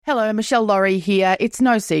Hello, Michelle Laurie here. It's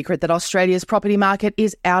no secret that Australia's property market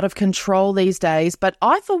is out of control these days, but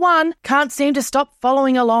I, for one, can't seem to stop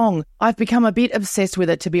following along. I've become a bit obsessed with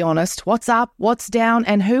it, to be honest. What's up, what's down,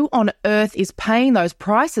 and who on earth is paying those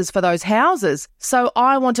prices for those houses? So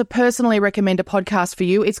I want to personally recommend a podcast for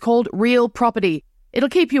you. It's called Real Property. It'll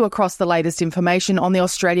keep you across the latest information on the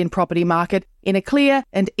Australian property market in a clear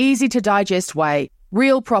and easy-to-digest way.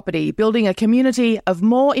 Real Property, building a community of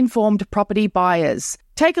more informed property buyers.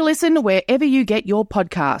 Take a listen wherever you get your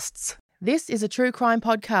podcasts. This is a true crime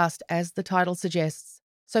podcast, as the title suggests.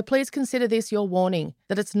 So please consider this your warning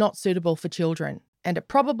that it's not suitable for children, and it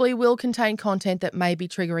probably will contain content that may be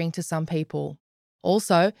triggering to some people.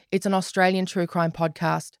 Also, it's an Australian true crime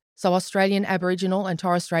podcast, so Australian Aboriginal and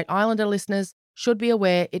Torres Strait Islander listeners should be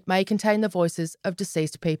aware it may contain the voices of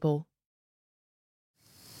deceased people.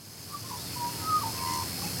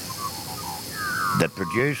 The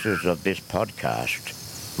producers of this podcast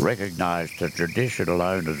recognise the traditional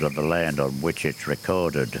owners of the land on which it's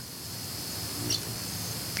recorded.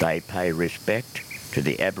 They pay respect to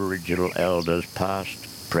the Aboriginal elders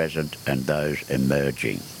past, present and those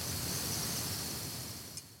emerging.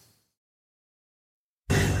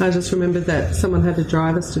 I just remembered that someone had to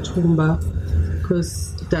drive us to Toowoomba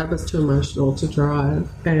because Dad was too emotional to drive,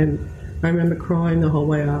 and I remember crying the whole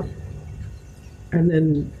way up and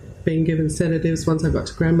then being given sedatives once I got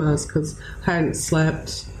to Grandma's because I hadn't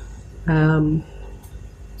slept. I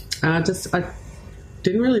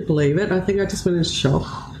didn't really believe it. I think I just went into shock.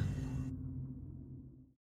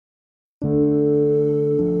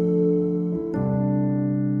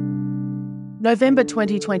 November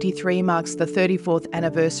 2023 marks the 34th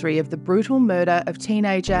anniversary of the brutal murder of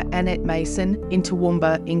teenager Annette Mason in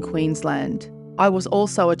Toowoomba in Queensland. I was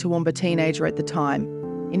also a Toowoomba teenager at the time.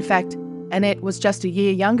 In fact, Annette was just a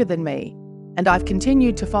year younger than me, and I've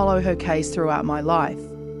continued to follow her case throughout my life.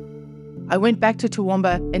 I went back to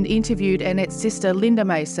Toowoomba and interviewed Annette's sister Linda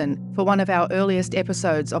Mason for one of our earliest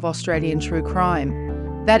episodes of Australian True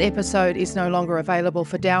Crime. That episode is no longer available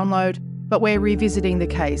for download, but we're revisiting the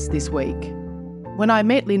case this week. When I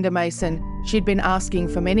met Linda Mason, she'd been asking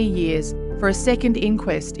for many years for a second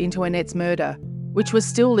inquest into Annette's murder, which was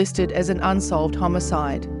still listed as an unsolved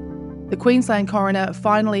homicide. The Queensland coroner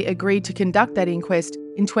finally agreed to conduct that inquest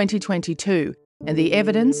in 2022, and the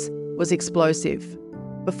evidence was explosive.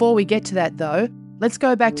 Before we get to that though, let's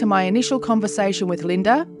go back to my initial conversation with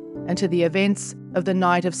Linda and to the events of the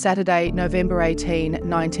night of Saturday, November 18,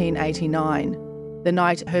 1989, the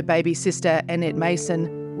night her baby sister Annette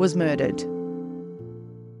Mason was murdered.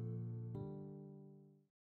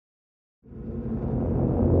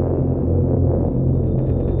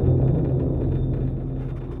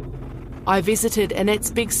 I visited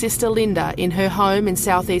Annette's big sister Linda in her home in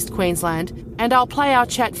southeast Queensland, and I'll play our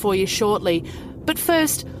chat for you shortly. But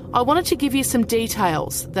first, I wanted to give you some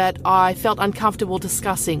details that I felt uncomfortable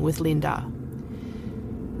discussing with Linda.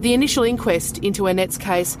 The initial inquest into Annette's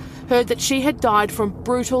case heard that she had died from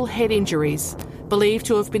brutal head injuries, believed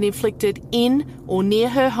to have been inflicted in or near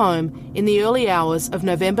her home in the early hours of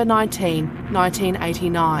November 19,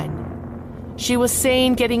 1989. She was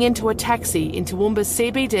seen getting into a taxi in Toowoomba's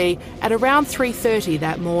CBD at around 3:30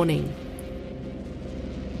 that morning.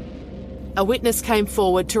 A witness came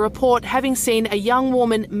forward to report having seen a young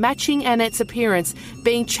woman matching Annette's appearance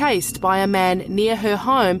being chased by a man near her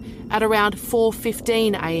home at around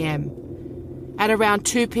 4:15 a.m. At around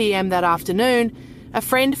 2 p.m. that afternoon, a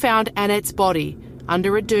friend found Annette's body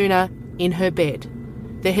under a doona in her bed.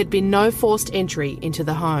 There had been no forced entry into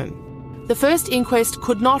the home. The first inquest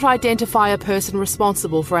could not identify a person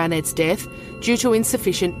responsible for Annette's death due to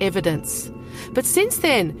insufficient evidence. But since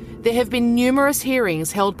then, there have been numerous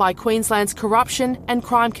hearings held by Queensland's Corruption and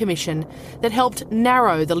Crime Commission that helped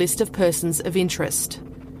narrow the list of persons of interest.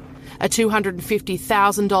 A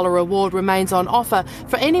 $250,000 reward remains on offer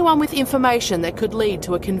for anyone with information that could lead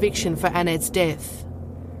to a conviction for Annette's death.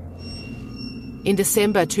 In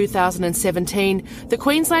December 2017, the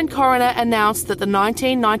Queensland coroner announced that the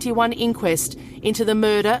 1991 inquest into the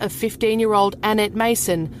murder of 15-year-old Annette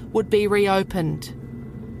Mason would be reopened.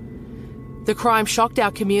 The crime shocked our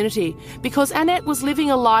community because Annette was living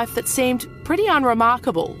a life that seemed pretty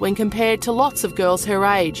unremarkable when compared to lots of girls her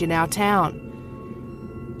age in our town.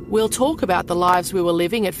 We'll talk about the lives we were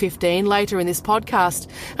living at 15 later in this podcast,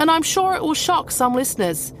 and I'm sure it will shock some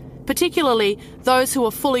listeners, particularly those who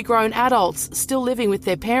are fully grown adults still living with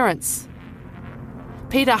their parents.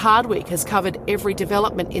 Peter Hardwick has covered every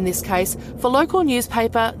development in this case for local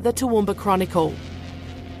newspaper The Toowoomba Chronicle.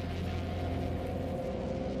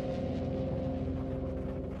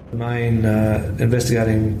 The main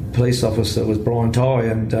investigating police officer was Brian Tye,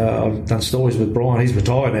 and I've done stories with Brian. He's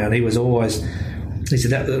retired now, and he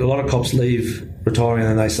said that a lot of cops leave retiring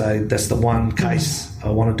and they say that's the one case I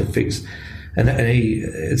wanted to fix. And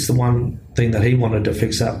it's the one thing that he wanted to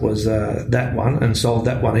fix up was that one and solve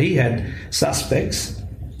that one. He had suspects.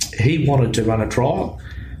 He wanted to run a trial,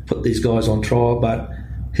 put these guys on trial, but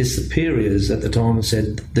his superiors at the time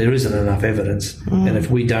said there isn't enough evidence, and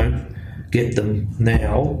if we don't get them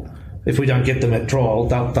now, if we don't get them at trial,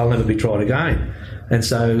 they'll never be tried again. And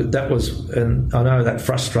so that was, and I know that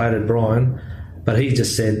frustrated Brian, but he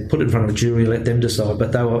just said, put it in front of a jury, let them decide.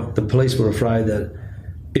 But the police were afraid that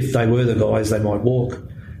if they were the guys, they might walk.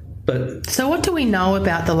 But so what do we know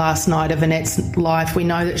about the last night of Annette's life? We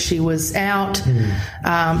know that she was out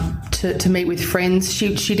to meet with friends.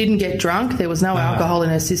 She didn't get drunk. There was no alcohol in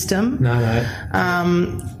her system.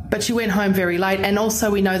 No. But she went home very late. And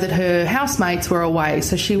also we know that her housemates were away,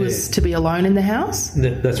 so she was to be alone in the house?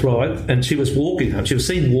 That's right. And she was walking home. She was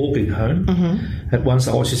seen walking home at one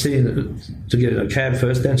side. She was seen to get in a cab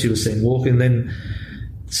first, then she was seen walking, then...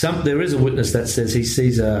 there is a witness that says he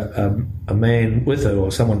sees a man with her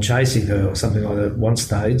or someone chasing her or something like that at one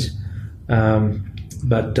stage.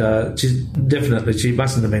 But she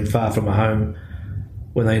mustn't have been far from her home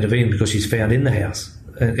when they intervened because she's found in the house,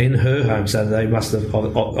 in her home. So they must have,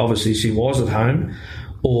 obviously she was at home,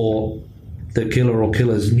 or the killer or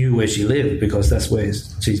killers knew where she lived because that's where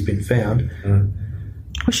she's been found.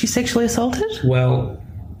 Was she sexually assaulted? Well...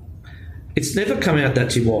 it's never come out that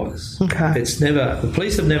she was. Okay. The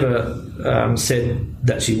police have never said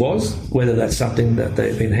that she was, whether that's something that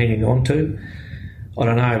they've been hanging on to. I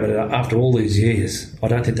don't know, but after all these years, I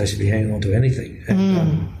don't think they should be hanging on to anything.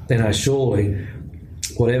 And, surely,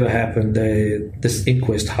 whatever happened, this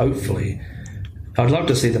inquest, hopefully, I'd love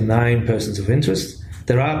to see them name persons of interest.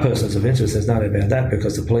 There are persons of interest, there's no doubt about that,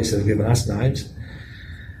 because the police have given us names.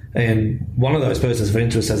 And one of those persons of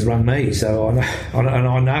interest has rung me, so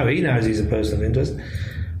I know he knows he's a person of interest.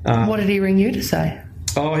 What did he ring you to say?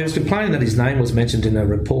 Oh, he was complaining that his name was mentioned in a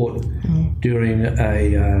report during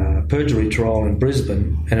a perjury trial in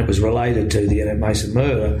Brisbane, and it was related to the Annette Mason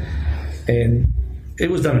murder. And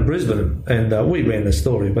it was done in Brisbane, and we ran the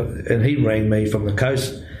story, and he rang me from the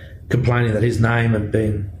coast complaining that his name had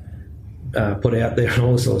been put out there and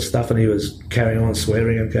all this sort of stuff, and he was carrying on,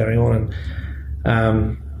 swearing and carrying on.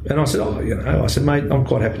 And I said, I said, mate, I'm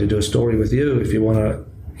quite happy to do a story with you if you want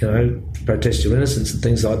to, protest your innocence and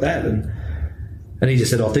things like that. And he just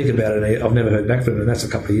said, I'll think about it. I've never heard back from him, and that's a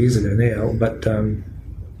couple of years ago now. But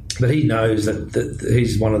he knows that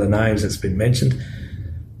he's one of the names that's been mentioned.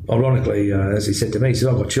 Ironically, as he said to me, he said,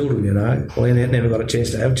 I've got children, Well, Annette never got a chance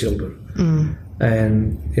to have children.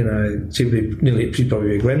 And, she'd probably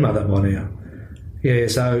be a grandmother by now. Yeah,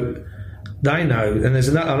 so... they know, and there's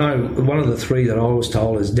another. I know one of the three that I was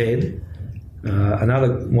told is dead.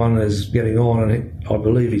 Another one is getting on, and I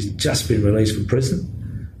believe he's just been released from prison.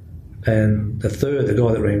 And the third, the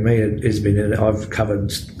guy that rang me, has been in. I've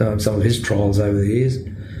covered some of his trials over the years.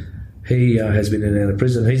 He has been in and out of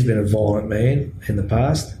prison. He's been a violent man in the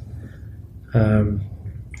past.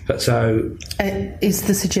 Is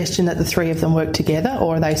the suggestion that the three of them work together,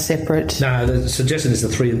 or are they separate? No, the suggestion is the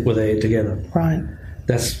three were there together. Right.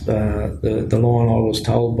 That's the line I was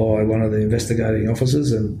told by one of the investigating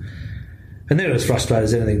officers, and they're as frustrated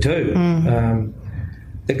as anything too.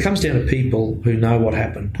 It comes down to people who know what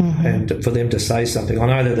happened, and for them to say something. I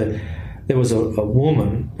know that there was a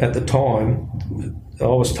woman at the time. I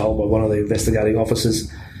was told by one of the investigating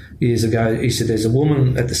officers years ago. He said there's a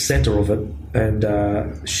woman at the centre of it, and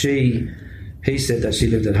he said that she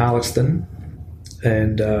lived in Harlexton,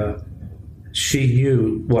 and she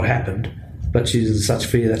knew what happened. But she's in such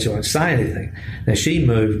fear that she won't say anything. Now, she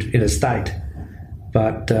moved interstate,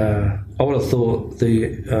 but I would have thought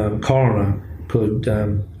the coroner could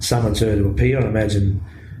summons her to appear, and I imagine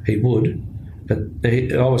he would. But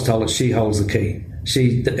I was told that she holds the key.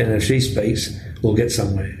 And if she speaks, we'll get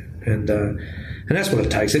somewhere. And that's what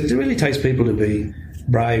it takes. It really takes people to be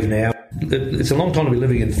brave now. It's a long time to be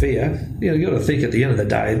living in fear. You've got to think at the end of the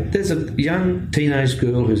day, there's a young teenage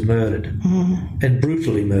girl who's murdered and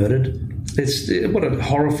brutally murdered. What a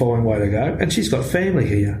horrifying way to go. And she's got family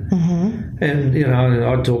here. And,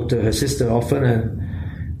 I talk to her sister often, and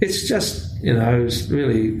it's just,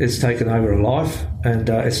 it's taken over her life, and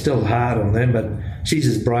it's still hard on them, but she's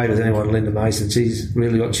as brave as anyone, Linda Mason. She's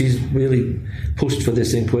really pushed for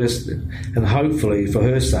this inquest, and hopefully for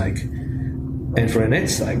her sake and for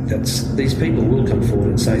Annette's sake, these people will come forward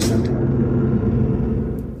and say something.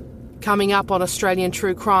 Coming up on Australian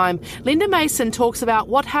True Crime, Linda Mason talks about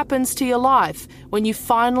what happens to your life when you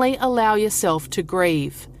finally allow yourself to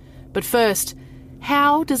grieve. But first,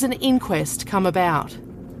 how does an inquest come about?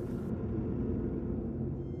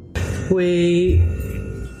 We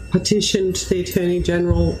petitioned the Attorney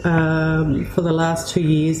General for the last 2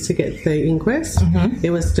 years to get the inquest. Mm-hmm. It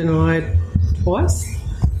was denied twice,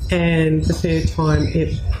 and the third time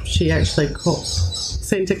she actually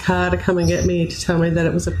sent a car to come and get me to tell me that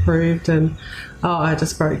it was approved, and I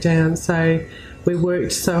just broke down. So we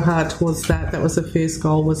worked so hard towards that. That was the first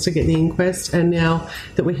goal, was to get the inquest, and now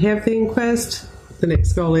that we have the inquest, the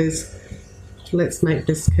next goal is let's make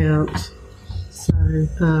this count. So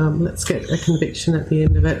let's get a conviction at the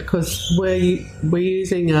end of it, because we're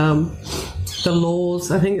using the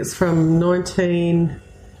laws. I think it's from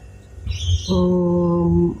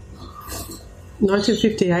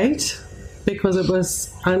 1958, because it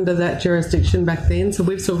was under that jurisdiction back then. So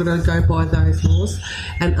we've still got to go by those laws,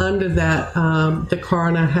 and under that, the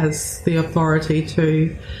coroner has the authority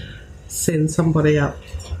to send somebody up.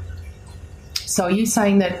 So are you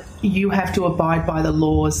saying that you have to abide by the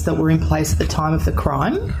laws that were in place at the time of the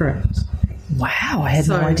crime? Correct. Wow, I had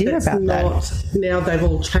no idea about that. Now they've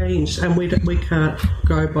all changed, and we can't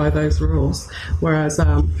go by those rules. Whereas the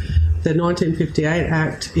 1958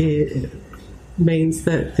 Act means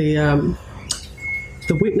that the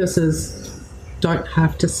witnesses don't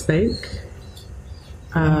have to speak,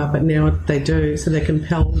 but now they do, so they're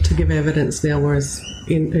compelled to give evidence now, whereas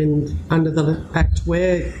under the Act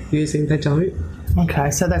we're using, they don't.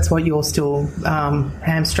 Okay, so that's what you're still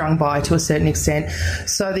hamstrung by to a certain extent.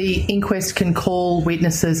 So the inquest can call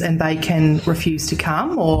witnesses and they can refuse to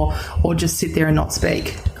come, or just sit there and not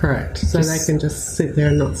speak? Correct. So they can just sit there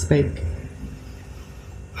and not speak.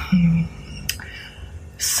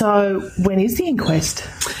 So when is the inquest?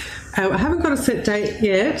 I haven't got a set date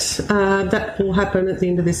yet. That will happen at the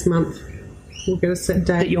end of this month. We'll get a set date.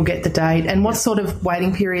 That you'll get the date. And what sort of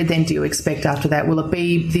waiting period then do you expect after that? Will it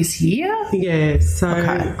be this year? Yeah, so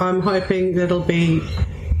okay. I'm hoping that it'll be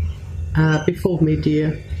before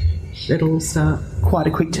mid-year. It'll start. Quite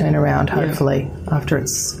a quick turnaround, hopefully, after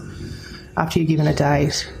you're given a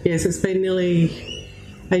date. Yes, it's been nearly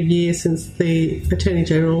a year since the Attorney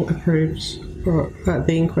General approved the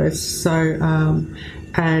inquest. So,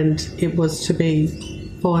 and it was to be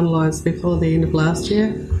finalised before the end of last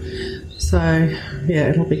year. So, yeah,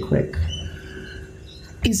 it'll be quick.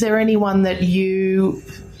 Is there anyone that you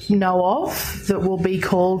know of that will be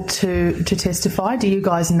called to testify? Do you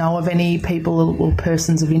guys know of any people or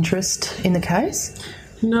persons of interest in the case?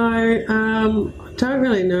 No, I don't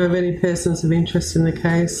really know of any persons of interest in the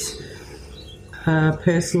case,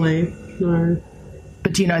 personally, no.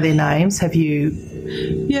 But do you know their names? Have you?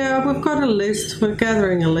 Yeah, we've got a list. We're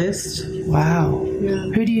gathering a list. Wow. Yeah.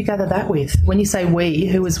 Who do you gather that with? When you say we,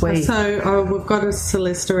 who is we? So we've got a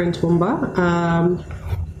solicitor in Toowoomba.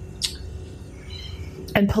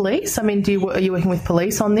 And police? I mean, are you working with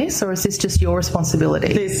police on this, or is this just your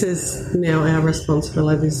responsibility? This is now our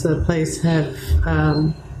responsibility. So the police have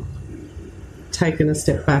taken a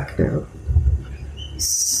step back now.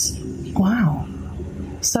 Wow.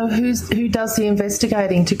 So who does the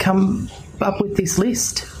investigating to come up with this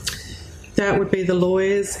list? That would be the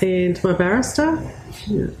lawyers and my barrister.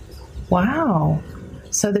 Yeah. Wow.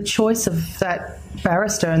 So the choice of that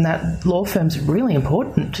barrister and that law firm is really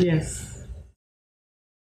important. Yes.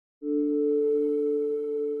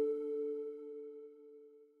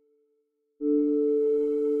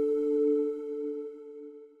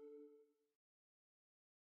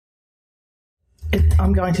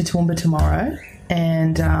 I'm going to Toowoomba tomorrow,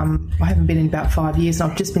 and I haven't been in about 5 years,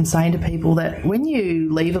 and I've just been saying to people that when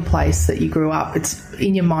you leave a place that you grew up, it's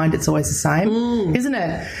in your mind it's always the same, isn't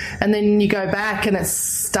it? And then you go back and it's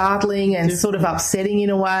startling and sort of upsetting in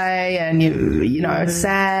a way, and you know,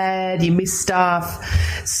 sad, you miss stuff.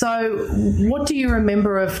 So what do you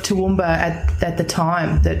remember of Toowoomba at the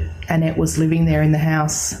time that Annette was living there in the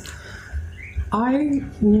house? I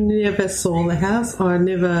never saw the house.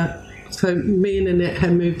 So me and Annette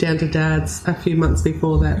had moved down to Dad's a few months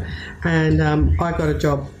before that, and I got a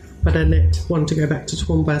job, but Annette wanted to go back to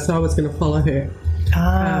Toowoomba, so I was going to follow her.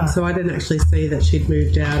 So I didn't actually see that she'd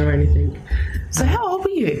moved out or anything. So how old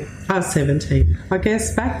were you? I was 17. I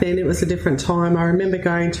guess back then it was a different time. I remember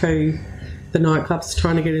going to the nightclubs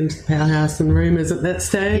trying to get into the powerhouse and rumours at that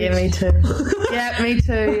stage. Yeah, me too. Yeah, me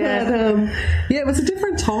too, yeah. But, yeah, it was a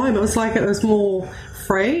different time. It was like it was more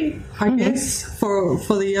free, I guess, for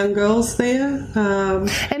the young girls there.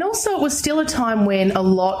 And also it was still a time when a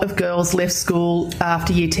lot of girls left school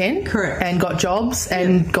after year 10. Correct. And got jobs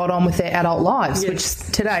and got on with their adult lives, which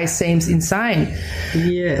today seems insane.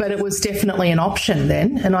 Yeah. But it was definitely an option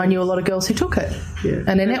then, and I knew a lot of girls who took it. Yeah.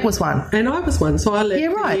 And Annette was one. And I was one, so I left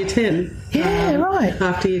in year 10. Yeah, right.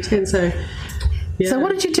 After year 10, so... Yeah. So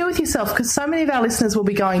what did you do with yourself? Because so many of our listeners will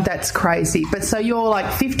be going, that's crazy. But so you're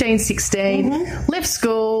like 15, 16, left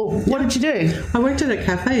school. What did you do? I worked at a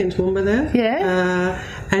cafe in Toowoomba there. Yeah.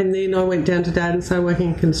 And then I went down to Dad and started working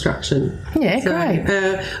in construction. Yeah,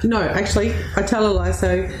 great. No, actually, I tell a lie.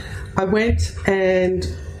 So I went and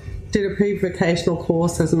did a pre-vocational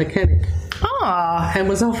course as a mechanic. Ah. And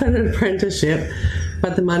was offered an apprenticeship,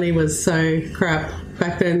 but the money was so crap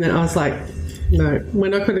back then that I was like, no.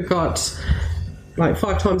 When I could have got... like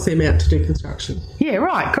 5 times the amount to do construction. Yeah,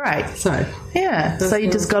 right, great. So, yeah, so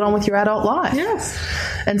you just got on with your adult life. Yes.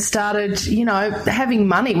 And started, you know, having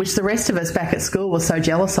money, which the rest of us back at school were so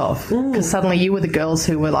jealous of. Because suddenly you were the girls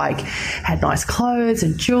who were like, had nice clothes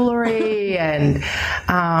and jewellery and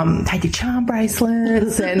had your charm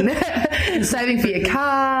bracelets and saving for your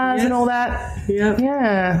cars and all that. Yeah.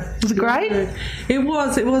 Yeah. Was it great? It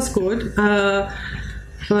was good.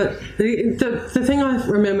 But the thing I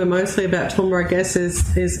remember mostly about Toowoomba, I guess,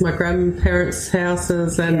 is my grandparents'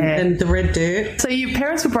 houses and the red dirt. So your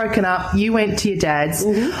parents were broken up, you went to your dad's.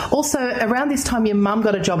 Also, around this time, your mum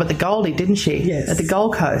got a job at the Goldie, didn't she? Yes. At the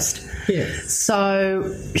Gold Coast. Yes.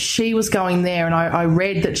 So she was going there, and I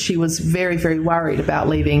read that she was very, very worried about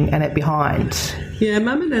leaving Annette behind. Yeah,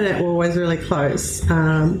 Mum and Annette were always really close.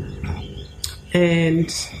 And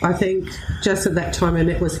I think just at that time,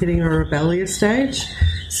 Annette was hitting her rebellious stage.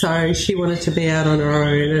 So she wanted to be out on her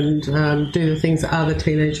own and do the things that other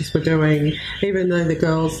teenagers were doing, even though the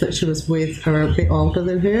girls that she was with are a bit older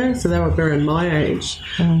than her, so they were around my age.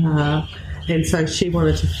 And so she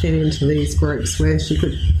wanted to fit into these groups where she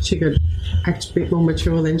could act a bit more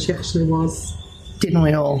mature than she actually was. Didn't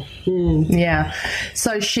we all? Yeah.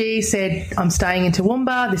 So she said, I'm staying in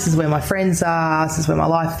Toowoomba. This is where my friends are. This is where my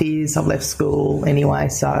life is. I've left school anyway.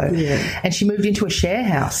 So, and she moved into a share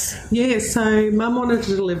house. Yeah. So Mum wanted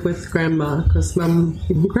to live with Grandma because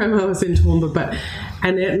Grandma was in Toowoomba, but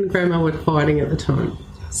Annette and Grandma were fighting at the time.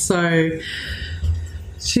 So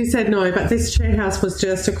she said no, but this share house was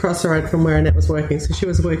just across the road from where Annette was working. So she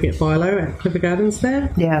was working at Philo at Clipper Gardens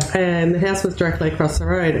there. Yeah. And the house was directly across the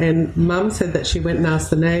road. And Mum said that she went and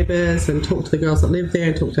asked the neighbours and talked to the girls that lived there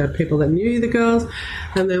and talked to people that knew the girls.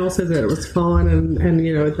 And they all said that it was fine and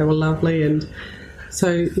you know, they were lovely. And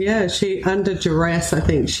so, yeah, she, under duress, I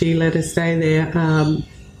think, she let her stay there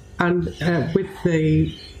with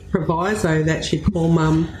the proviso that she'd call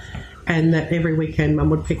Mum and that every weekend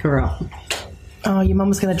Mum would pick her up. Oh, your mum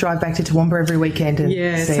was going to drive back to Toowoomba every weekend and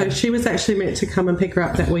see so her. she was actually meant to come and pick her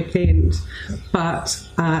up that weekend, but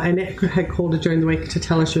Annette had called her during the week to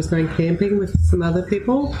tell her she was going camping with some other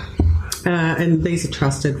people, and these are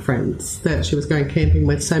trusted friends that she was going camping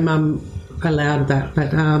with, so Mum allowed that, but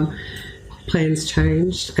plans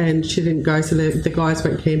changed and she didn't go, so the guys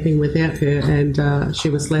went camping without her and she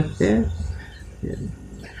was left there. Yeah.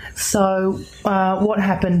 So what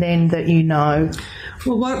happened then that you know?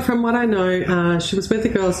 Well, from what I know, she was with the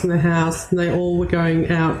girls in the house and they all were going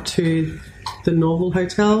out to the Norval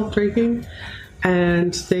Hotel drinking,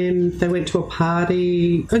 and then they went to a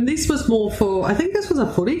party, and this was more for, I think this was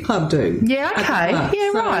a footy club do. Yeah, okay. Yeah,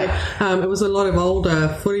 right. It was a lot of older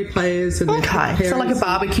footy players. And okay, so like a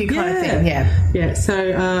barbecue kind of thing, yeah. Yeah,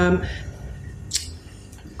 so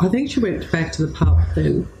I think she went back to the pub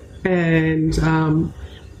then, and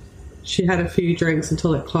she had a few drinks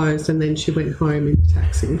until it closed, and then she went home in a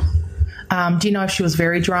taxi. Do you know if she was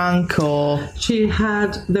very drunk or?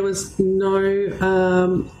 There was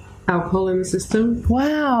no alcohol in the system.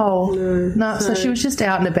 Wow. No, so she was just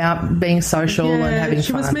out and about being social and having fun.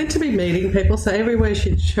 She was meant to be meeting people, so everywhere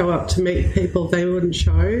she'd show up to meet people, they wouldn't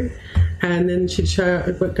show. And then she'd go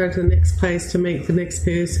to the next place to meet the next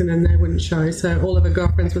person, and they wouldn't show. So all of her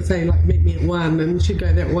girlfriends would say, like, meet me at 1, and she'd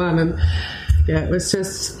go there at 1. And, yeah, it was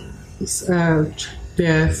just...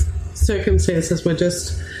 circumstances were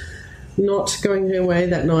just not going her way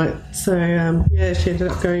that night. So, she ended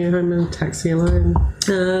up going home in a taxi alone.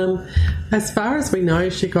 As far as we know,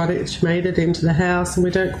 she made it into the house, and we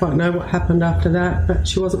don't quite know what happened after that, but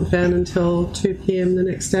she wasn't found until 2 p.m. the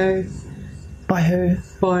next day. By who?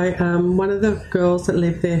 By one of the girls that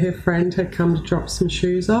lived there. Her friend had come to drop some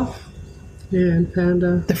shoes off. Yeah, and found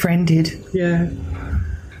her. The friend did? Yeah.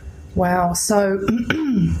 Wow. So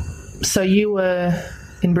you were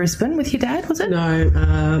in Brisbane with your dad, was it? No,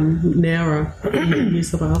 Nowra, New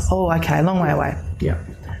South Wales. Oh, okay, a long way away. Yeah.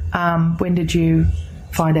 When did you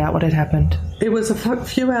find out what had happened? It was a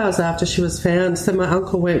few hours after she was found. So my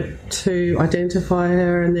uncle went to identify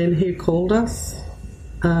her, and then he called us.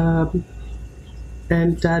 And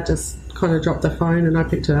Dad just kind of dropped the phone, and I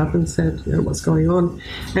picked it up and said, what's going on?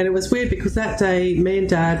 And it was weird because that day, me and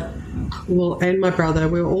Dad, and my brother,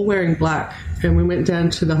 we were all wearing black, and we went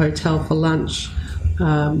down to the hotel for lunch.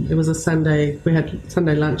 It was a Sunday. We had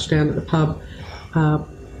Sunday lunch down at the pub.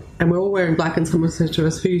 And we're all wearing black, and someone said to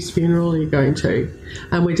us, whose funeral are you going to?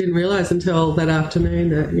 And we didn't realise until that afternoon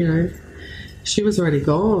that, she was already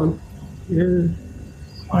gone. Yeah.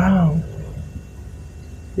 Wow.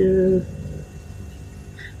 Yeah.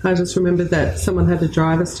 I just remembered that someone had to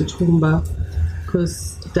drive us to Toowoomba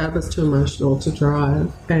because Dad was too emotional to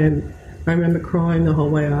drive. And I remember crying the whole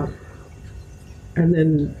way up. And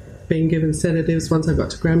then being given sedatives once I got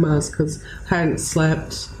to Grandma's because I hadn't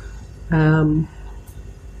slept. I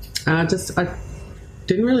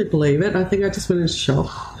didn't really believe it. I think I just went into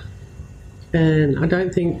shock. And I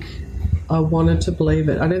don't think I wanted to believe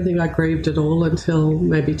it. I don't think I grieved at all until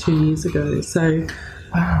maybe 2 years ago. So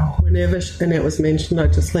wow. Whenever Annette was mentioned,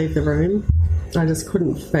 I'd just leave the room. I just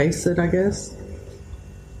couldn't face it, I guess.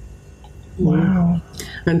 Wow.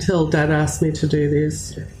 Until Dad asked me to do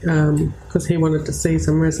this because he wanted to see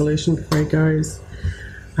some resolution before he goes.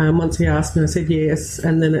 Once he asked me, I said yes,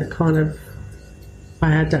 and then it kind of, I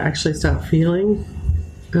had to actually start feeling.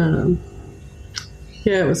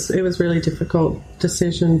 It was really difficult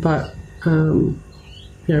decision, but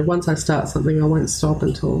once I start something, I won't stop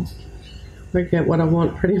until I get what I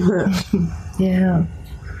want, pretty much. Yeah.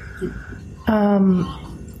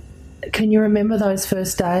 Can you remember those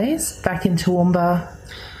first days back in Toowoomba?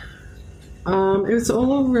 It was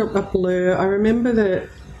all a blur. I remember that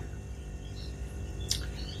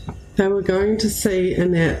they were going to see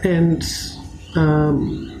Annette, and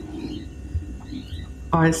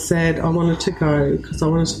I said I wanted to go because I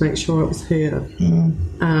wanted to make sure it was her.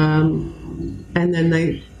 And then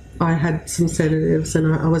I had some sedatives,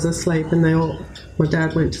 and I was asleep, and my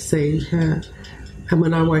dad went to see her. And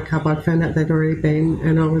when I woke up, I found out they'd already been,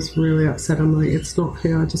 and I was really upset. I'm like, it's not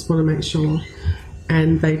her, I just want to make sure.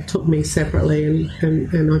 And they took me separately, and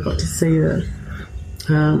I got to see her.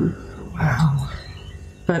 Wow.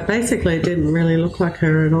 But basically it didn't really look like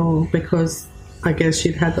her at all because I guess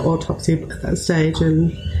she'd had the autopsy at that stage,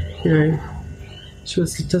 and, she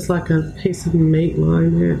was just like a piece of meat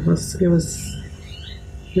lying there. It was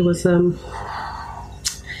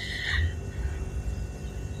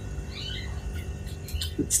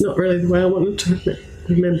it's not really the way I wanted to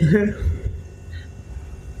remember her.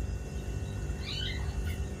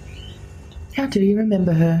 How do you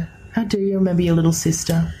remember her? How do you remember your little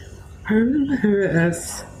sister? I remember her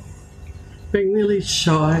as being really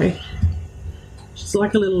shy. She's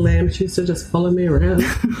like a little lamb. She used to just follow me around.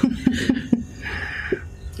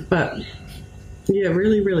 But, yeah,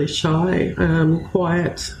 really, really shy,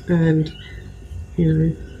 quiet, and,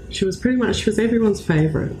 she was everyone's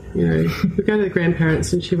favourite. We go to the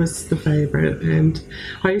grandparents and she was the favourite, and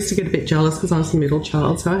I used to get a bit jealous because I was the middle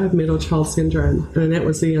child, so I have middle child syndrome, and Annette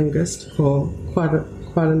was the youngest for quite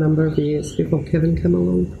a number of years before Kevin came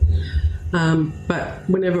along. But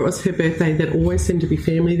whenever it was her birthday, there'd always seem to be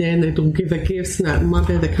family there, and they'd all give her gifts. No, my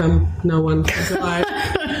birthday come, no one, like,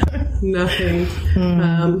 nothing.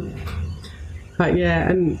 But yeah,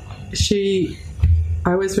 and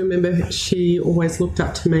I always remember she always looked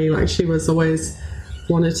up to me, like she was always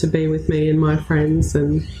wanted to be with me and my friends,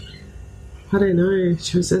 and I don't know,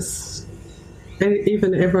 she was just, and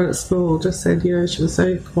even everyone at school just said, she was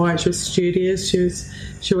so quiet, she was studious,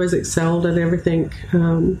 she always excelled at everything,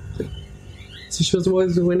 so she was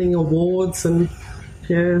always winning awards, and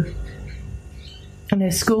yeah. And her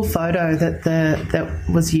school photo that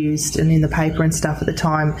was used and in the paper and stuff at the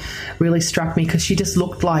time really struck me because she just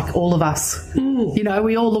looked like all of us.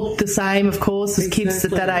 We all looked the same, of course, as kids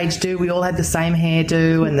at that age do. We all had the same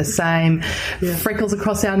hairdo and the same freckles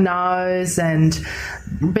across our nose, and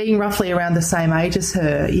being roughly around the same age as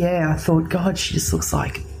her, I thought, God, she just looks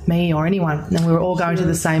like me or anyone. And we were all going to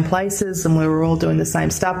the same places, and we were all doing the same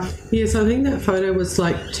stuff. Yes, I think that photo was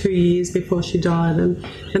like 2 years before she died, and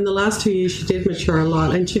the last 2 years she did mature a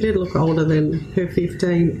lot, and she did look older than her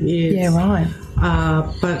 15 years. Yeah, right.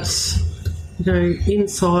 But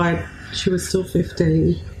inside she was still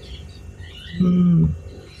 15.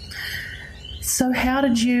 So how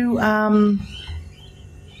did you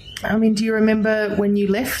do you remember when you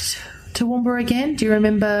left Toowoomba again? Do you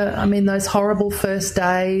remember, those horrible first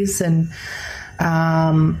days, and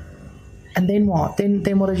And then what?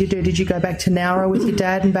 Then what did you do? Did you go back to Nowra with your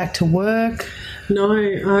dad and back to work? No,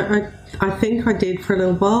 I think I did for a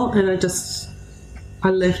little while, and I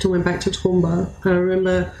left and went back to Toowoomba. I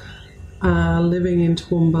remember living in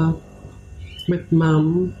Toowoomba with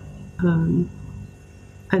Mum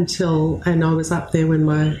and I was up there when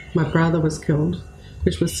my brother was killed,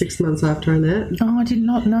 which was 6 months after Annette. Oh, I did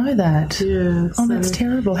not know that. Yeah. Oh, that's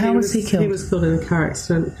terrible. How was he killed? He was killed in a car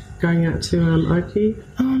accident going out to Oakey.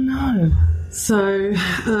 Oh, no. So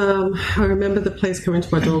I remember the police coming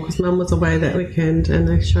to my door because Mum was away that weekend, and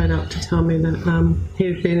they showed up to tell me that he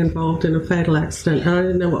had been involved in a fatal accident. And I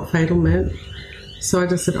didn't know what fatal meant. So I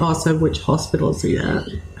just said, oh, so which hospital is he at?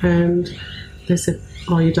 And they said,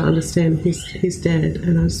 oh, you don't understand, he's dead.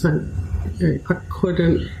 And I just went, I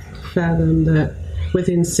couldn't fathom that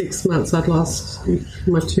within 6 months I'd lost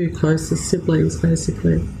my two closest siblings,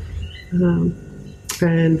 basically.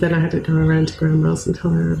 And then I had to go around to Grandma's and tell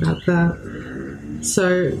her about that.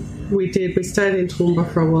 So we stayed in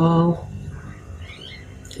Toowoomba for a while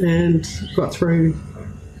and got through,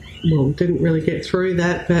 didn't really get through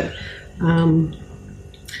that, but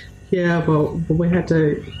we had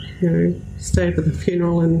to, stay for the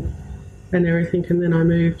funeral and everything, and then I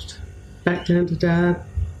moved back down to Dad.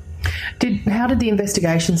 How did the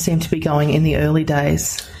investigation seem to be going in the early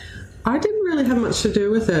days? I didn't really have much to do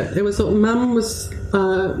with it. It was Mum was,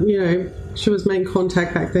 she was main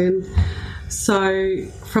contact back then. So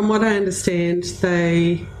from what I understand,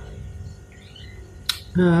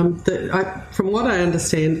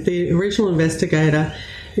 the original investigator,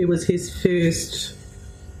 it was his first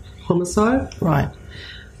homicide. Right.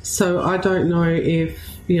 So I don't know if,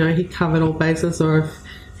 he covered all bases or if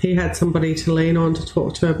he had somebody to lean on to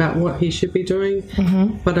talk to about what he should be doing.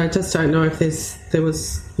 Mm-hmm. But I just don't know if there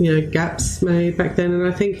was gaps made back then.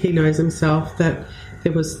 And I think he knows himself that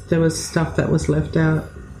there was stuff that was left out.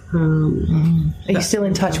 Are you still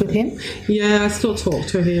in touch with him? Yeah, I still talk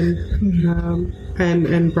to him,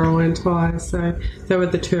 and Brian Ty. So they were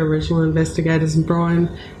the two original investigators. And Brian,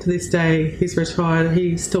 to this day, he's retired.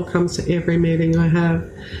 He still comes to every meeting I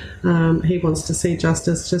have. He wants to see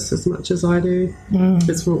justice just as much as I do.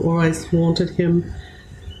 It's always wanted him.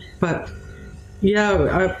 But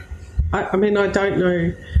yeah, I mean, I don't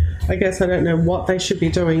know. I guess I don't know what they should be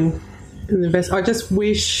doing in the best. I just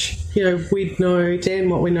wish, we'd know then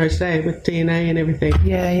what we know today with DNA and everything.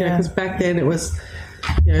 Yeah. Because back then it was,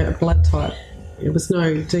 a blood type. It was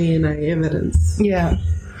no DNA evidence. Yeah.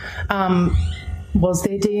 Was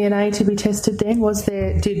there DNA to be tested then?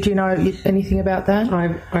 Did you know anything about that? I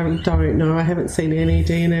don't know. I haven't seen any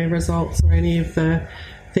DNA results or any of the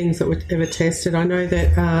things that were ever tested. I know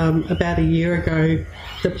that about a year ago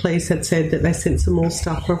the police had said that they sent some more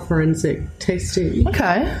stuff for forensic testing.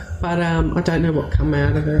 Okay. But I don't know what come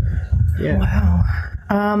out of it. Yeah. Wow.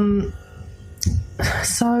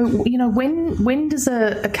 So, when does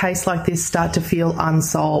a case like this start to feel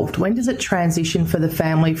unsolved? When does it transition for the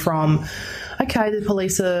family from, okay, the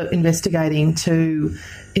police are investigating, to,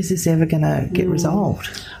 is this ever going to get resolved?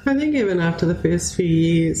 I think even after the first few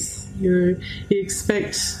years, you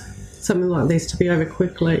expect something like this to be over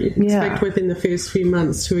quickly. You expect within the first few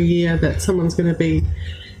months to a year that someone's going to be,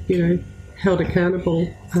 held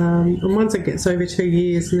accountable. And once it gets over 2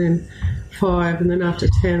 years and then 5 and then after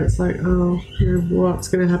 10, it's like, what's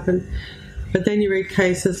going to happen? But then you read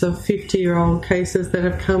cases of 50-year-old cases that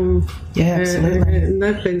have come and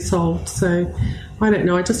they've been solved. So I don't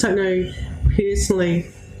know. I just don't know personally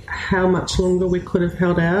how much longer we could have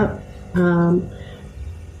held out.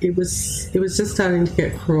 It was just starting to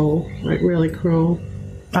get cruel, like really cruel.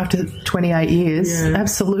 After 28 years, yeah.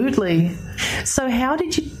 Absolutely. So how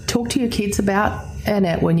did you talk to your kids about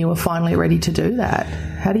Annette when you were finally ready to do that?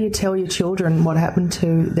 How do you tell your children what happened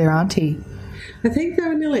to their auntie? I think they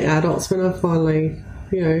were nearly adults when I finally,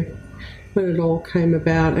 when it all came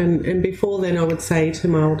about. And before then I would say to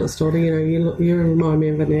my oldest daughter, you remind me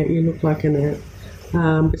of Annette, you look like Annette.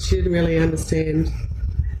 But she didn't really understand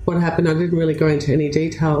what happened. I didn't really go into any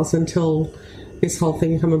details until this whole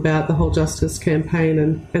thing come about, the whole justice campaign,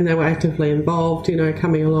 and they were actively involved,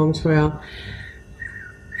 coming along to our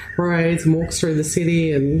parades and walks through the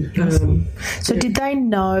city. And So did they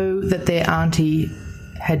know that their auntie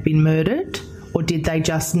had been murdered, or did they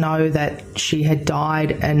just know that she had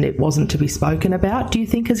died and it wasn't to be spoken about, do you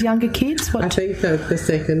think, as younger kids? I think the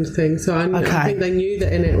second thing. So I think they knew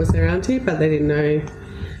that Annette was their auntie, but they didn't know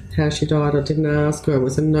how she died or didn't ask, or it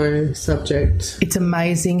was a no subject. It's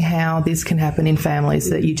amazing how this can happen in families,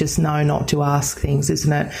 that you just know not to ask things,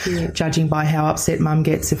 isn't it? Yeah. Judging by how upset mum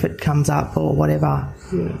gets if it comes up or whatever.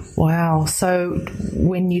 Yeah. Wow. So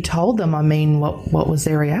when you told them, what was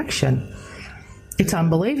their reaction? It's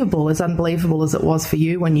unbelievable. As unbelievable as it was for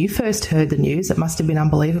you when you first heard the news, it must have been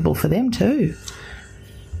unbelievable for them too.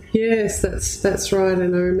 Yes, that's right.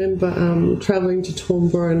 And I remember travelling to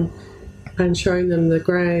Toowoomba and showing them the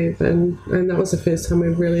grave, and that was the first time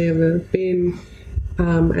we've really ever been.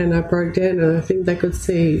 And I broke down, and I think they could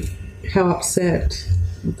see how upset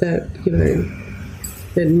that, you know,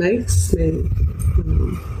 it makes me.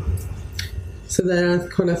 So then I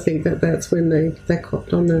kind of think that's when they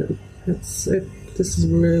copped on that. This is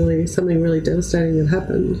really something really devastating that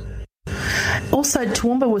happened. Also,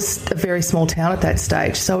 Toowoomba was a very small town at that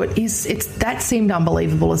stage, so that seemed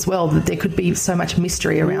unbelievable as well, that there could be so much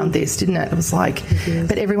mystery around this, didn't it? It was like,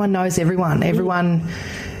 but everyone knows everyone. Everyone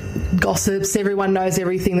gossips. Everyone knows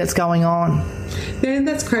everything that's going on. Yeah, and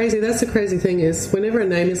that's crazy. That's the crazy thing is whenever a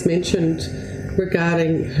name is mentioned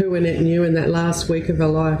regarding who Annette knew in that last week of her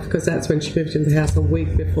life, because that's when she moved into the house a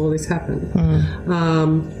week before this happened.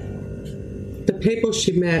 The people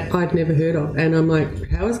she met I'd never heard of, and I'm like,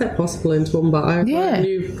 how is that possible in Toowoomba? I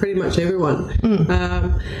knew pretty much everyone.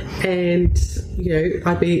 And you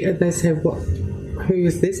know, they say, what, who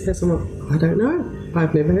is this person? I'm like, I don't know,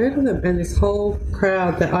 I've never heard of them. And this whole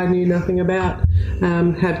crowd that I knew nothing about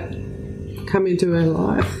had come into her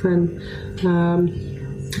life, and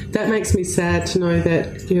that makes me sad to know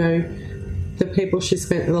that, you know, the people she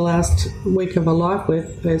spent the last week of her life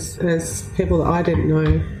with as people that I didn't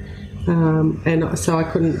know. And so I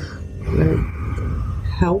couldn't, you know,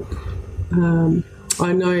 help.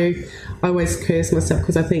 I know I always curse myself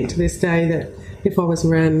because I think to this day that if I was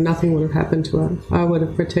around, nothing would have happened to her. I would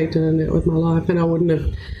have protected Annette with my life, and I wouldn't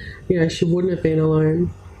have, you know, she wouldn't have been alone.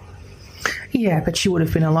 Yeah, but she would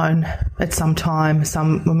have been alone at some time.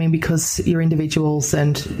 Because you're individuals,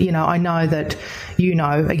 and, you know, I know that, you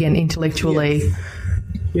know, again, intellectually,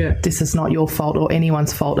 this is not your fault or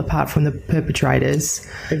anyone's fault apart from the perpetrators.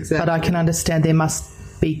 Exactly. But I can understand there must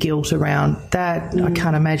be guilt around that. I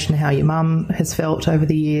can't imagine how your mum has felt over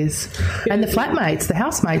the years. Yeah. And the flatmates, the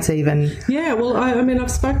housemates even. Yeah, well, I mean,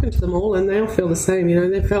 I've spoken to them all and they all feel the same. You know,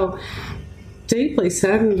 they felt deeply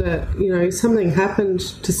saddened that, you know, something happened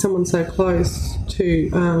to someone so close to,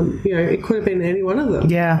 you know, it could have been any one of them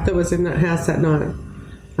that was in that house that night.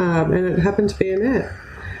 And it happened to be Annette.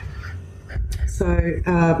 So, and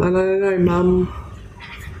I know Mum,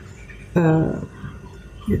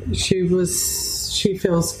 she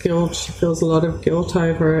feels guilt. She feels a lot of guilt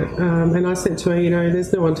over it. And I said to her, you know,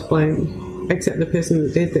 there's no one to blame except the person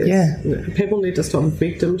that did this. Yeah. People need to stop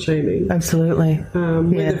victim shaming. Absolutely.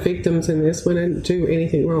 We're the victims in this. We didn't do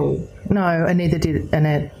anything wrong. No, and neither did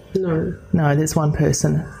Annette. No, there's one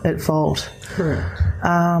person at fault. Correct.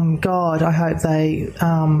 God, I hope they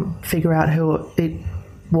figure out who it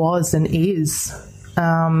was and is.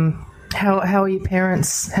 How are your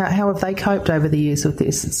parents? How have they coped over the years with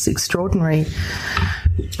this? It's extraordinary.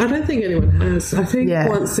 I don't think anyone has. I think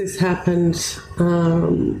once this happened,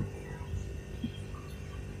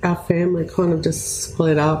 our family kind of just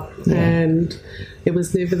split up, and it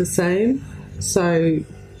was never the same. So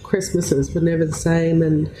Christmases were never the same,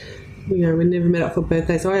 and, you know, we never met up for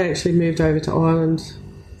birthdays. I actually moved over to Ireland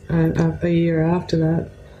a year after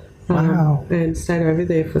that. Wow. And stayed over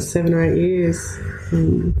there for 7 or 8 years.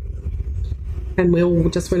 And we all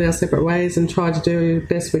just went our separate ways and tried to do the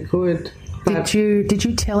best we could. But Did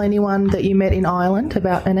you tell anyone that you met in Ireland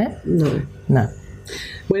about Annette? No.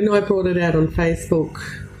 When I brought it out on Facebook,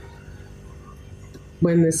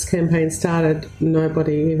 when this campaign started,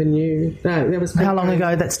 nobody even knew. How long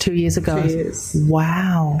ago? That's 2 years ago. 2 years.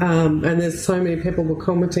 Wow. And there's so many people were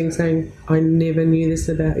commenting saying, I never knew this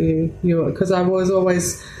about you. Because I was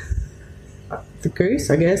always the goose,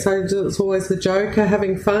 I guess. I was always the joker,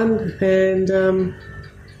 having fun, and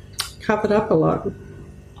covered up a lot.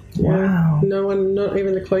 Wow. No one, not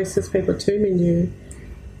even the closest people to me knew.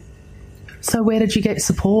 So where did you get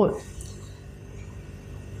support?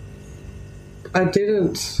 I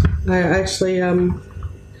didn't. I actually,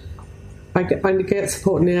 I get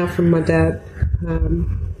support now from my dad,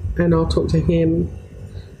 and I'll talk to him.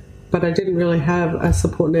 But I didn't really have a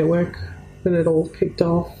support network when it all kicked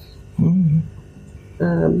off. And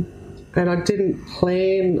I didn't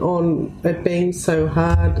plan on it being so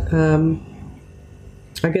hard.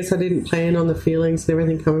 I guess I didn't plan on the feelings and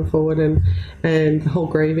everything coming forward, and the whole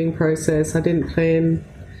grieving process. I didn't plan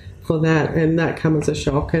for that, and that came as a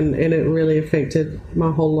shock, and it really affected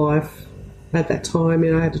my whole life at that time.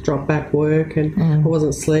 You know, I had to drop back work, and I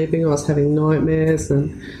wasn't sleeping. I was having nightmares,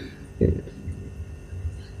 and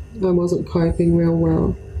I wasn't coping real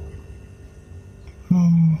well.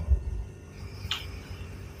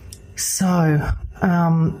 So,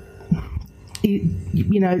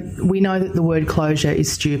 you know, we know that the word closure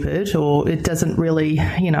is stupid, or it doesn't really,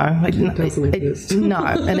 you know, It doesn't exist. no,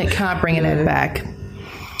 and it can't bring Annette back.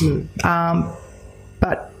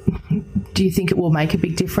 But do you think it will make a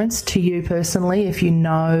big difference to you personally if you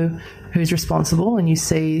know who's responsible and you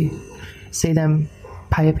see them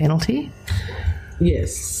pay a penalty?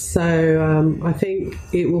 Yes. So I think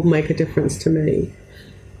it will make a difference to me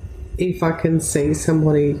if I can see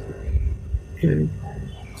somebody, you know,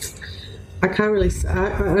 I can't really,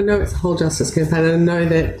 I know it's a whole justice campaign, and I know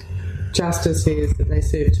that justice is that they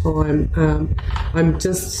serve time. I'm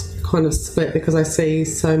just kind of split because I see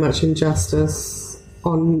so much injustice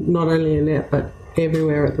on not only Annette but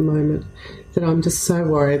everywhere at the moment, that I'm just so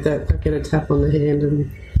worried that they'll get a tap on the hand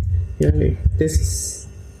and, you know, this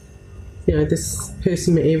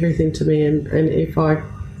person meant everything to me, and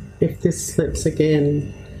if this slips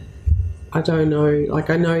again, I don't know. Like,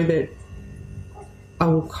 I know that I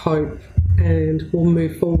will cope and we'll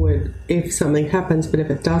move forward if something happens, but if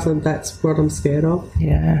it doesn't, that's what I'm scared of.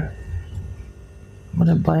 Yeah. I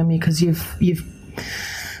don't blame you, because you've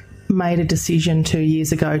made a decision 2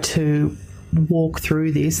 years ago to walk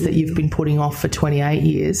through this that you've been putting off for 28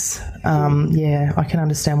 years. Yeah, I can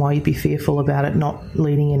understand why you'd be fearful about it not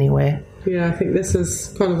leading anywhere. Yeah, I think this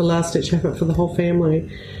is kind of a last-ditch effort for the whole family.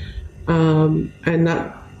 And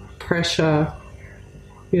that pressure,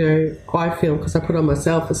 you know, I feel, because I put on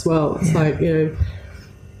myself as well. It's like, you know,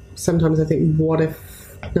 sometimes I think, what if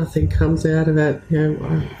nothing comes out of it? You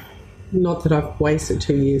know, not that I've wasted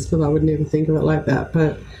 2 years, because I would never think of it like that,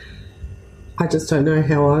 but I just don't know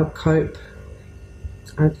how I'll cope.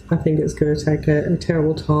 I think it's going to take a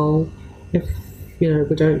terrible toll if, you know,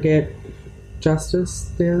 we don't get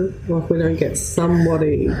justice there, or if we don't get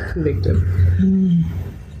somebody convicted.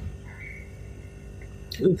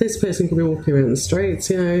 This person could be walking around the streets,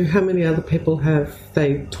 you know, how many other people have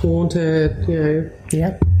they taunted, you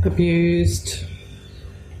know, abused?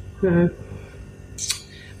 You know,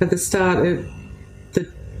 at the start,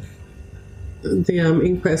 the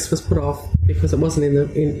inquest was put off because it wasn't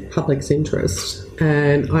in public's interest,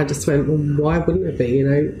 and I just went, well, why wouldn't it be? You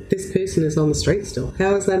know, this person is on the street still.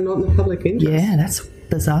 How is that not in the public interest? Yeah, that's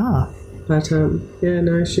bizarre. But yeah,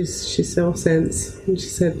 no, she saw sense, and she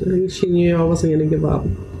said she knew I wasn't going to give up.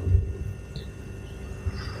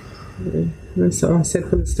 Yeah. So I said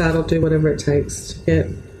from the start, I'll do whatever it takes to get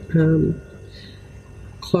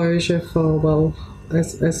closure for, well,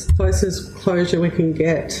 as close as closure we can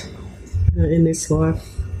get in this life.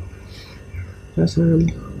 But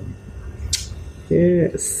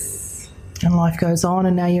yes. And life goes on,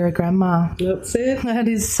 and now you're a grandma. That's it. That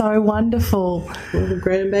is so wonderful. Little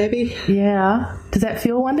grandbaby. Yeah. Does that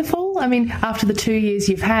feel wonderful? I mean, after the 2 years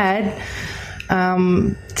you've had,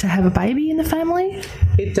 to have a baby in the family?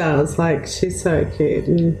 It does. Like, she's so cute.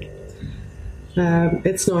 And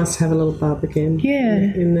it's nice to have a little bub again. Yeah.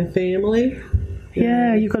 In the family.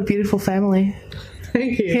 Yeah, you've got a beautiful family.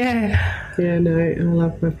 Thank you. Yeah. Yeah, no, I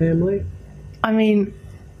love my family. I mean,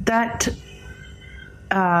 that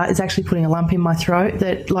is actually putting a lump in my throat,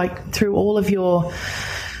 that, like, through all of your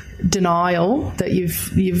denial that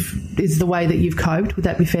you've is the way that you've coped, would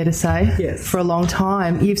that be fair to say? Yes. For a long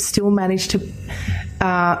time, you've still managed to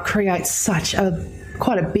create such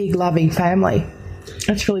quite a big, loving family.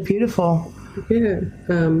 That's really beautiful. Yeah.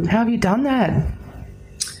 How have you done that?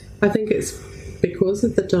 I think it's because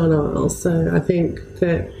of the denial. So I think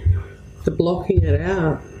that the blocking it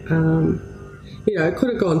out, you know, it could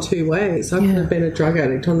have gone two ways. I could have been a drug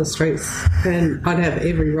addict on the streets, and I'd have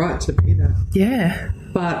every right to be that. Yeah.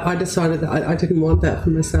 But I decided that I didn't want that for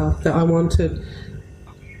myself, that I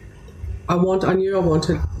knew I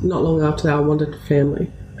wanted, not long after that, I wanted a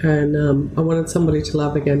family. And I wanted somebody to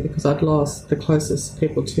love again, because I'd lost the closest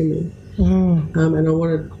people to me. And I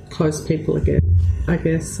wanted close people again, I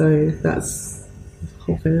guess. So that's the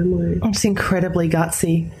whole family. It's incredibly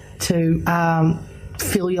gutsy to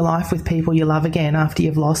fill your life with people you love again after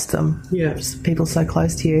you've lost them. Yeah. Just people so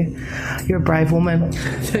close to you. You're a brave woman.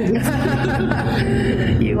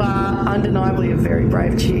 You are undeniably a very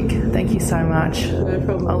brave chick. Thank you so much. No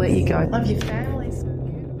problem. I'll let you go. Love your family.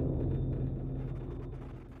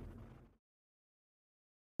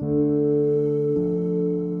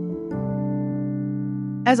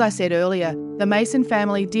 As I said earlier, the Mason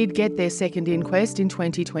family did get their second inquest in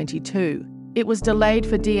 2022. It was delayed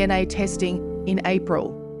for DNA testing in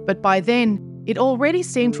April, but by then, it already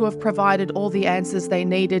seemed to have provided all the answers they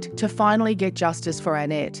needed to finally get justice for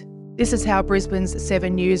Annette. This is how Brisbane's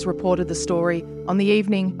 7 News reported the story on the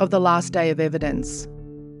evening of the last day of evidence.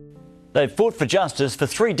 They've fought for justice for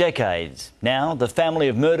 3 decades. Now, the family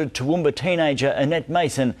of murdered Toowoomba teenager Annette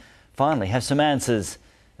Mason finally have some answers.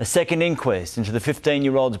 A second inquest into the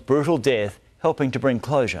 15-year-old's brutal death helping to bring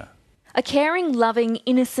closure. A caring, loving,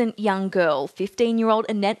 innocent young girl, 15-year-old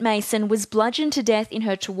Annette Mason, was bludgeoned to death in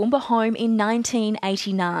her Toowoomba home in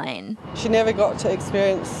 1989. She never got to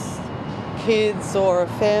experience kids or a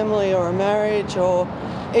family or a marriage or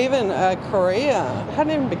even a career.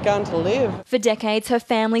 Hadn't even begun to live. For decades, her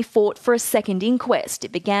family fought for a second inquest.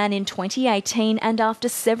 It began in 2018 and after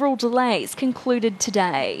several delays concluded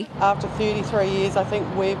today. After 33 years, I think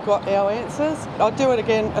we've got our answers. I'll do it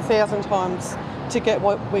again 1,000 times to get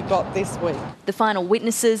what we got this week. The final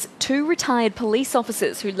witnesses, 2 retired police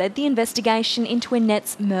officers who led the investigation into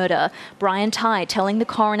Annette's murder. Brian Tighe telling the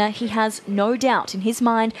coroner he has no doubt in his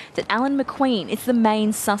mind that Alan McQueen is the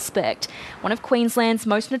main suspect. One of Queensland's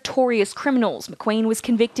most notorious criminals, McQueen was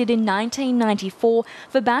convicted in 1994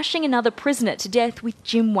 for bashing another prisoner to death with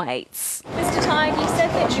gym weights. Mr. Tighe, you said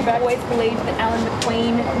that you've always believed that Alan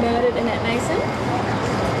McQueen murdered Annette Mason?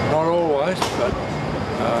 Not always, but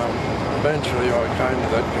eventually I came to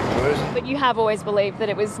that conclusion. But you have always believed that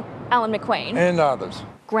it was Alan McQueen? And others.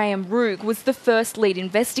 Graham Roog was the first lead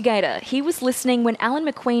investigator. He was listening when Alan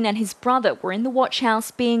McQueen and his brother were in the watch house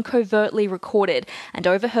being covertly recorded and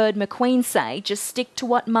overheard McQueen say, "Just stick to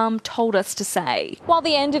what Mum told us to say." While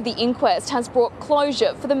the end of the inquest has brought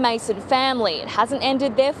closure for the Mason family, it hasn't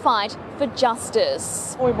ended their fight for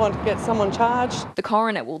justice. We want to get someone charged. The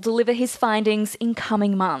coroner will deliver his findings in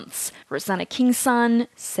coming months. Rosanna Kingson,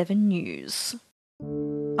 7 News.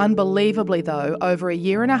 Unbelievably though, over a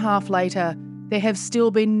year and a half later, there have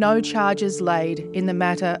still been no charges laid in the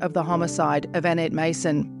matter of the homicide of Annette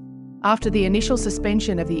Mason. After the initial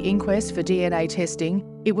suspension of the inquest for DNA testing,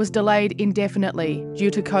 it was delayed indefinitely due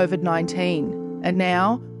to COVID-19. And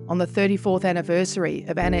now, on the 34th anniversary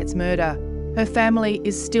of Annette's murder, her family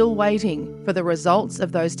is still waiting for the results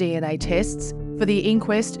of those DNA tests, for the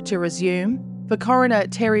inquest to resume, for coroner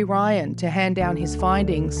Terry Ryan to hand down his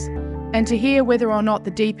findings, and to hear whether or not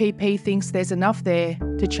the DPP thinks there's enough there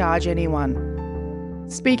to charge anyone.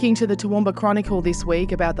 Speaking to the Toowoomba Chronicle this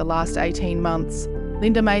week about the last 18 months,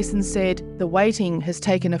 Linda Mason said, "The waiting has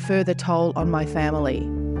taken a further toll on my family,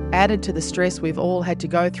 added to the stress we've all had to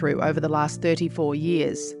go through over the last 34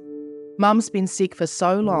 years. Mum's been sick for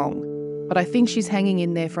so long, but I think she's hanging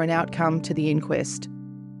in there for an outcome to the inquest.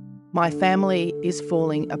 My family is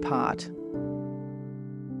falling apart."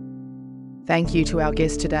 Thank you to our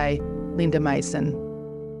guest today, Linda Mason.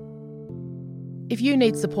 If you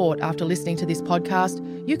need support after listening to this podcast,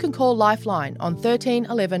 you can call Lifeline on 13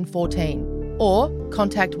 11 14 or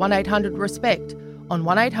contact 1800-RESPECT on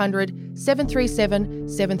 1800 737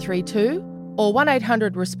 732 or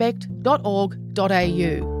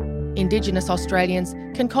 1800respect.org.au. Indigenous Australians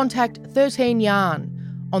can contact 13 Yarn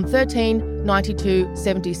on 13 92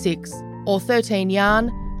 76 or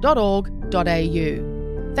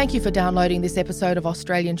 13yarn.org.au. Thank you for downloading this episode of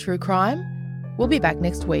Australian True Crime. We'll be back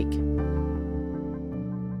next week.